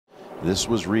This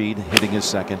was Reed hitting his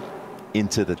second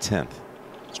into the 10th.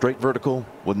 Straight vertical,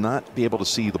 would not be able to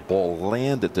see the ball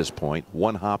land at this point.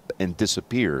 One hop and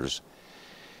disappears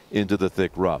into the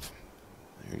thick rough.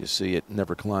 There you see it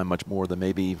never climbed much more than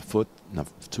maybe a foot, no,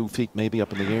 2 feet maybe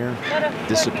up in the air.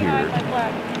 Disappeared. Did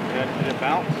it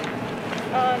bounce?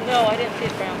 No, I didn't see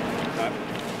it bounce. Okay.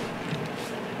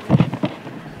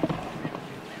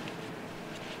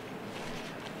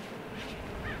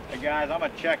 Hey guys, I'm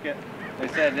gonna check it. They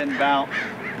said it didn't bounce.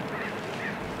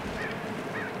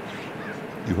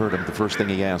 You heard him. The first thing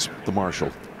he asked the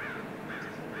marshal.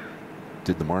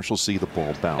 Did the marshal see the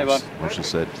ball bounce? Marshal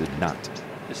said did not.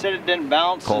 They said it didn't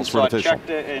bounce, Calls and for so an I official. checked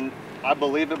it, and I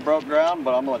believe it broke ground,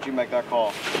 but I'm gonna let you make that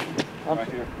call. Right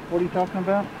here. What are you talking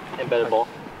about? Embedded ball.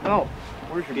 Oh,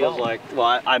 where's your Feels ball? like,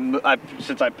 well, I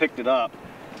since I picked it up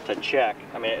to check,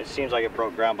 I mean, it seems like it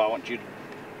broke ground, but I want you to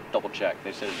double check.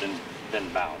 They said it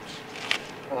didn't bounce.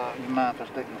 You mind if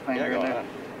I stick my finger Yeah, go in there? ahead.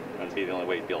 That'd be the only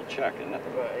way you'd be able to check, isn't it?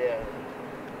 Yeah.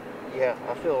 Yeah,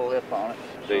 I feel a lip on it.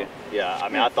 Do you? Yeah, I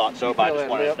mean, I thought so, You but I feel just that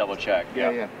wanted to lip? double check.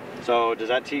 Yeah. So does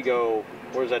that tee go,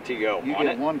 where does that tee go? You On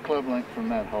get it? one club length from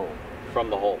that hole. From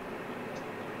the hole.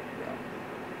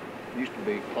 Used to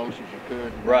be close as you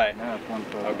could. Right. Now it's one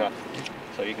club Okay. length.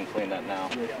 So you can clean that now.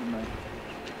 Yeah, I know.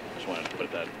 Just wanted to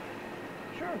put that.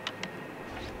 Sure.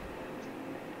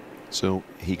 So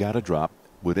he got a drop,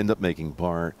 would end up making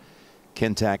par.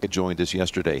 Ken Tackett joined us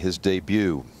yesterday. His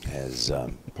debut as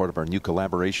part of our new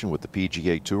collaboration with the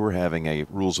PGA Tour, having a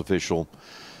rules official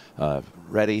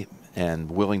ready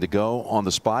and willing to go on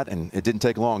the spot. And it didn't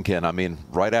take long, Ken. I mean,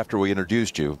 right after we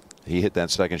introduced you, he hit that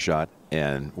second shot,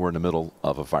 and we're in the middle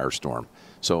of a firestorm.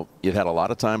 So you've had a lot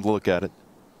of time to look at it,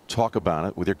 talk about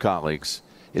it with your colleagues.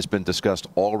 It's been discussed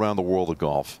all around the world of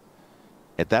golf.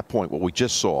 At that point, what we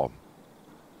just saw,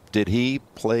 did he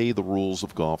play the rules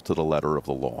of golf to the letter of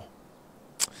the law?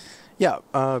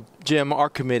 Yeah, Jim, our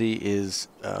committee is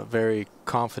very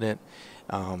confident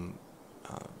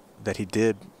that he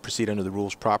did proceed under the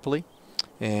rules properly,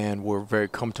 and we're very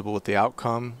comfortable with the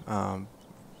outcome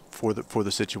for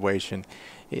the situation.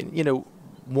 And, you know,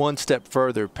 one step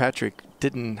further, Patrick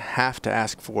didn't have to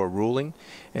ask for a ruling,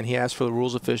 and he asked for the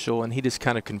rules official, and he just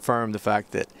kind of confirmed the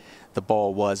fact that the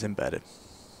ball was embedded.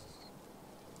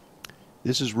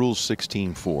 This is Rule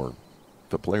 16.4.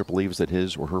 If a player believes that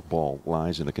his or her ball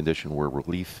lies in a condition where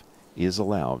relief is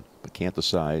allowed, but can't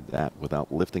decide that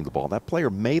without lifting the ball, that player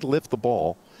may lift the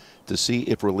ball to see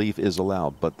if relief is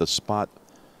allowed, but the spot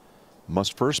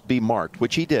must first be marked,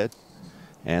 which he did,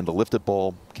 and the lifted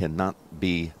ball cannot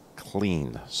be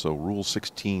cleaned. So Rule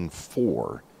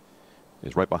 16.4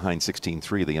 is right behind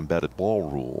 16.3, the embedded ball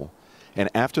rule. And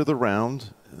after the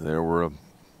round, there were a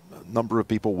number of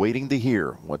people waiting to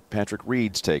hear what Patrick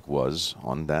Reed's take was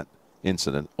on that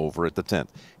incident over at the 10th,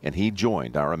 and he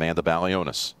joined our Amanda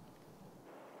Balionis.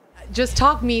 Just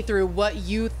talk me through what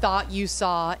you thought you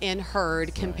saw and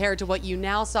heard compared to what you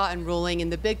now saw in ruling.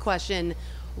 And the big question,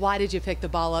 why did you pick the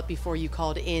ball up before you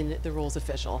called in the rules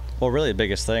official? Well, really the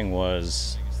biggest thing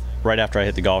was right after I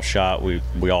hit the golf shot,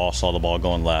 we all saw the ball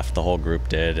going left. The whole group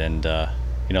did, and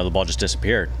you know, the ball just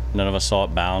disappeared. None of us saw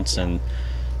it bounce, and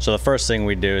so the first thing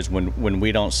we do is when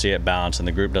we don't see it bounce and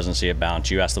the group doesn't see it bounce,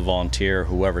 you ask the volunteer,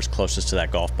 whoever's closest to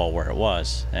that golf ball, where it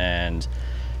was. And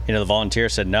you know, the volunteer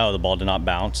said no, the ball did not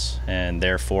bounce, and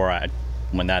therefore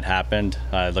when that happened,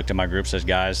 I looked at my group, says,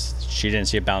 guys, she didn't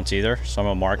see it bounce either, so I'm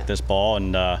gonna mark this ball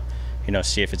and you know,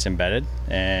 see if it's embedded.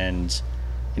 And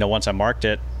you know, once I marked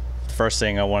it, the first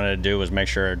thing I wanted to do was make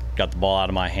sure I got the ball out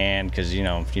of my hand, because you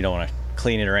know, you don't want to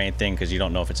clean it or anything because you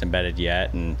don't know if it's embedded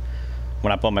yet. And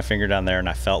when I put my finger down there and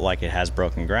I felt like it has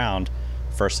broken ground,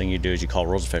 first thing you do is you call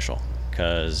rules official,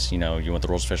 because you know, you want the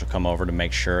rules official to come over to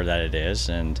make sure that it is.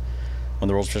 And when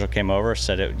the rules official came over,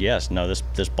 said yes, no,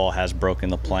 this ball has broken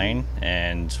the plane,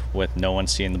 and with no one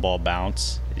seeing the ball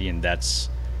bounce, and that's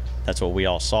what we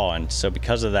all saw. And so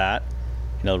because of that,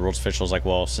 you know, the rules official is like,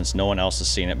 well, since no one else has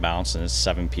seen it bounce, and it's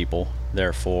 7 people,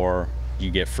 therefore you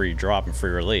get free drop and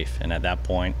free relief. And at that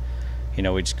point, you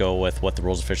know, we just go with what the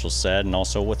rules officials said, and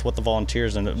also with what the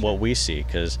volunteers and what we see,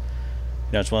 because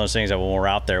you know, it's one of those things that when we're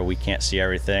out there, we can't see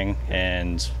everything,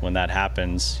 and when that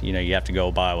happens, you know, you have to go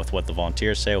by with what the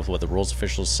volunteers say, with what the rules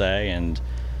officials say. And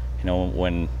you know,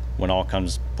 when all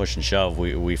comes push and shove,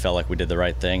 we felt like we did the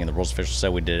right thing, and the rules officials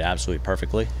said we did it absolutely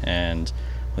perfectly. And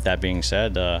with that being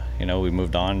said, you know, we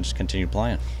moved on and just continued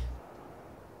playing.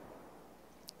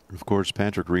 Of course,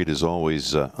 Patrick Reed is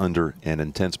always under an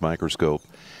intense microscope.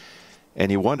 And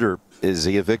you wonder, is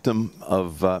he a victim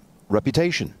of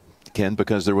reputation, Ken?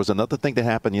 Because there was another thing that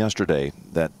happened yesterday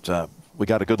that we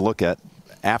got a good look at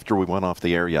after we went off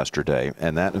the air yesterday,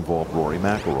 and that involved Rory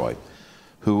McIlroy.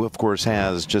 who, of course,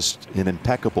 has just an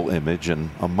impeccable image and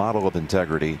a model of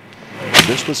integrity.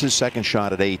 This was his second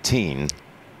shot at 18.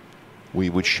 We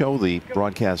would show the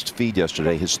broadcast feed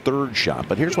yesterday his third shot,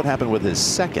 but here's what happened with his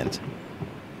second.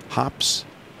 Hops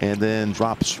and then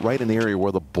drops right in the area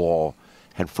where the ball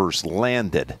had first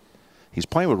landed. He's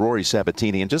playing with Rory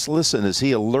Sabatini, and just listen as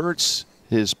he alerts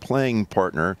his playing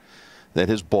partner that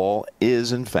his ball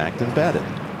is in fact embedded.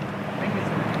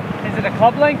 Is it a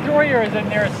club length, Rory, or is it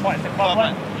near a spot? It's a club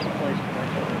length.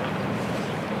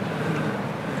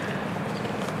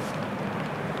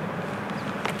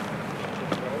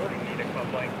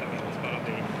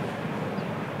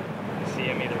 See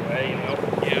him either way, you know?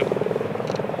 Yeah.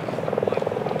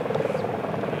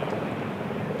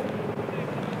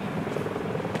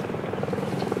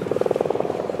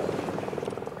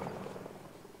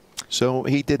 So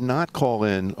he did not call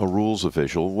in a rules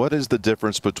official. What is the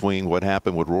difference between what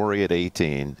happened with Rory at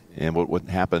 18 and what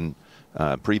happened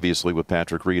previously with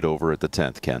Patrick Reed over at the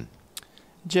 10th, Ken?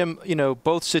 Jim, you know,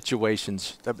 both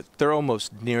situations, they're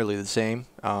almost nearly the same.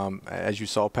 As you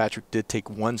saw, Patrick did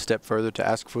take one step further to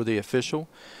ask for the official.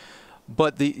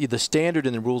 But the standard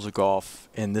in the rules of golf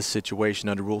in this situation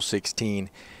under Rule 16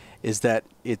 is that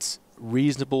it's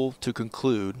reasonable to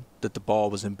conclude that the ball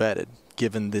was embedded.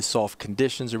 Given the soft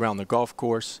conditions around the golf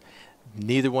course,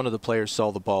 neither one of the players saw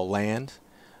the ball land.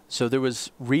 So there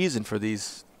was reason for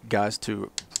these guys to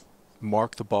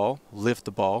mark the ball, lift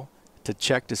the ball, to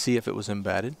check to see if it was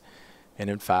embedded.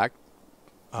 And in fact,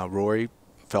 Rory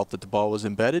felt that the ball was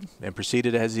embedded and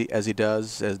proceeded as he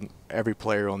does, as every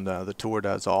player on the tour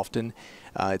does often.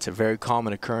 It's a very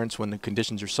common occurrence when the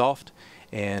conditions are soft,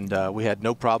 and we had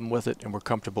no problem with it, and we're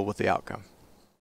comfortable with the outcome.